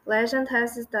Legend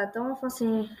has it that Dom Afonso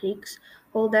Henriques,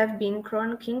 who would have been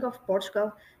crowned King of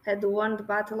Portugal, had won the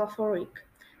Battle of Ourique.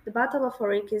 The Battle of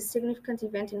Ourique is a significant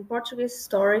event in Portuguese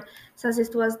story, since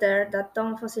it was there that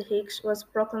Dom Afonso Henriques was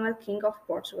proclaimed King of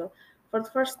Portugal. For the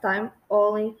first time,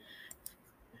 only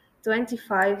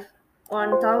 25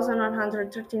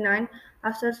 1139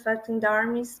 after defeating the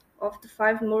armies of the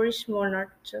five Moorish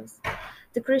monarchs.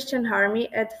 The Christian army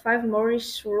had five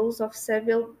Moorish rules of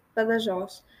Seville,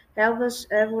 Badajoz, Elvas,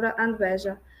 Évora, and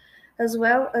Beja, as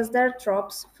well as their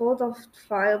troops fought off the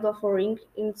field of Ourique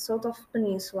in the south of the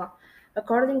peninsula.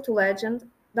 According to legend,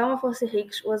 Dom Afonso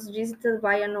Henriques was visited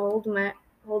by an old man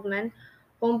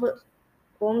whom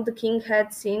the king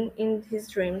had seen in his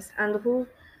dreams, and who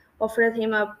offered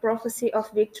him a prophecy of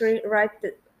victory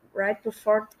right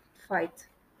before the fight.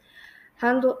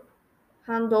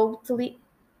 Undoubtedly,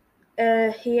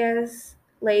 he has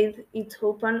laid it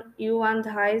upon you and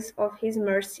the eyes of his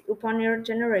mercy upon your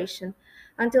generation,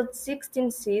 until the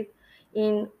 16th seed,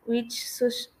 in which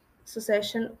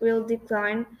succession will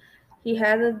decline, he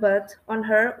added, but on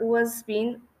her who has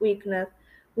been weakened,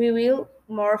 we will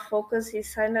more focus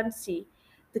his silent sea.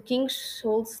 The king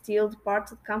should still depart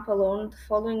the camp alone the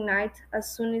following night as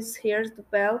soon as he hears the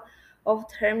bell of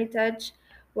the hermitage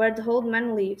where the old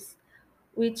man lives,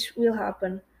 which will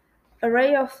happen. A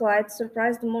ray of light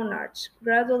surprised the monarch,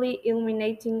 gradually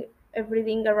illuminating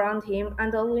everything around him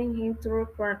and allowing him to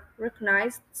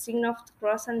recognize the sign of the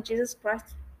cross and Jesus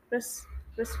Christ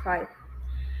crucified.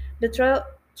 The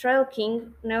trail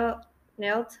king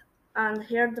knelt and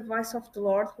heard the voice of the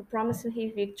Lord, who promised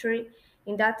him victory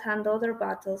in that and other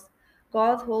battles.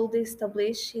 God would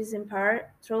establish his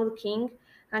empire through the king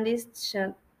and his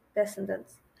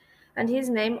descendants, and his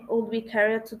name would be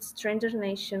carried to the stranger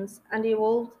nations, and he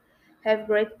would have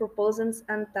great proposals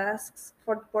and tasks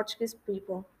for the Portuguese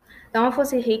people. Dom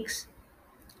Afonso Henriques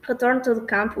returned to the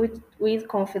camp with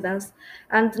confidence,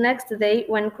 and the next day,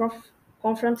 when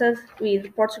confronted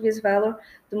with Portuguese valor,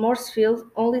 the Moors failed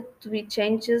only to be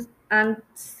changed and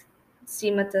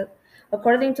decimated.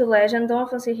 According to legend, Dom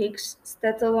Afonso Henriques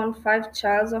settled on five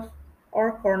childs of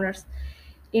or corners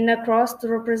in a cross to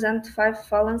represent five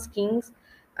fallen kings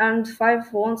and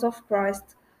five wounds of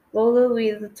Christ, loaded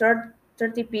with the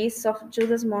 30 pieces of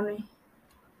Judas money.